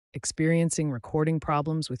Experiencing recording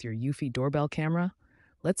problems with your Eufy Doorbell camera?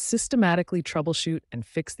 Let's systematically troubleshoot and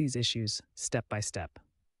fix these issues step by step.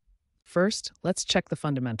 First, let's check the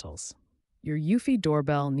fundamentals. Your Eufy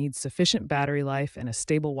Doorbell needs sufficient battery life and a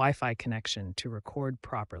stable Wi-Fi connection to record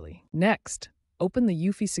properly. Next, open the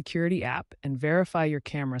Eufy Security app and verify your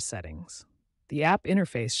camera settings. The app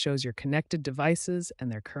interface shows your connected devices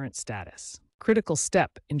and their current status. Critical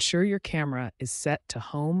step, ensure your camera is set to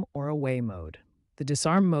home or away mode. The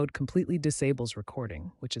disarm mode completely disables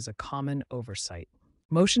recording, which is a common oversight.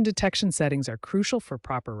 Motion detection settings are crucial for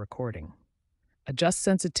proper recording. Adjust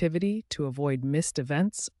sensitivity to avoid missed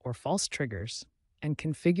events or false triggers, and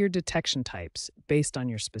configure detection types based on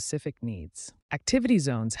your specific needs. Activity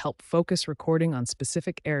zones help focus recording on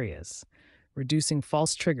specific areas, reducing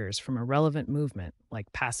false triggers from irrelevant movement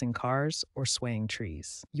like passing cars or swaying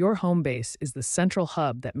trees. Your home base is the central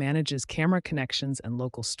hub that manages camera connections and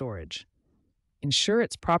local storage. Ensure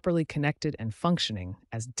it's properly connected and functioning,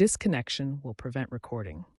 as disconnection will prevent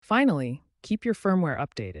recording. Finally, keep your firmware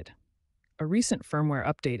updated. A recent firmware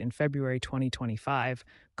update in February 2025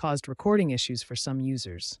 caused recording issues for some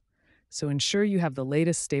users, so ensure you have the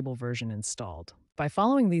latest stable version installed. By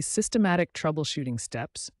following these systematic troubleshooting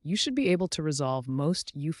steps, you should be able to resolve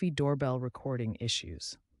most Eufy Doorbell recording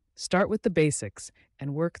issues. Start with the basics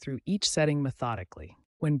and work through each setting methodically.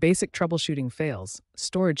 When basic troubleshooting fails,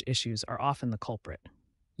 storage issues are often the culprit.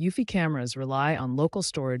 Eufy cameras rely on local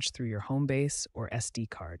storage through your home base or SD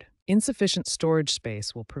card. Insufficient storage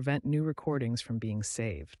space will prevent new recordings from being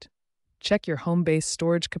saved. Check your home base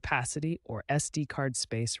storage capacity or SD card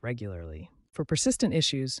space regularly. For persistent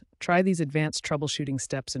issues, try these advanced troubleshooting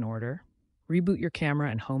steps in order: reboot your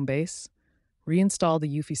camera and home base, reinstall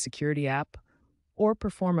the Eufy Security app, or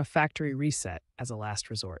perform a factory reset as a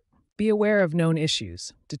last resort. Be aware of known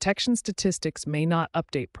issues. Detection statistics may not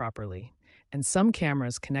update properly, and some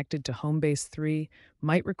cameras connected to Homebase 3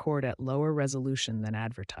 might record at lower resolution than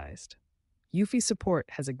advertised. Eufy support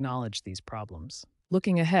has acknowledged these problems.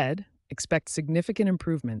 Looking ahead, expect significant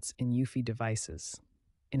improvements in Eufy devices.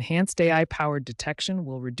 Enhanced AI-powered detection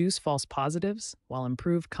will reduce false positives, while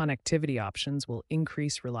improved connectivity options will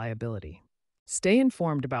increase reliability. Stay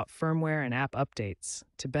informed about firmware and app updates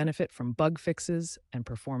to benefit from bug fixes and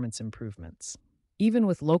performance improvements. Even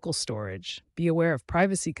with local storage, be aware of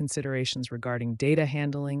privacy considerations regarding data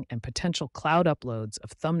handling and potential cloud uploads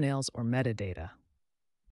of thumbnails or metadata.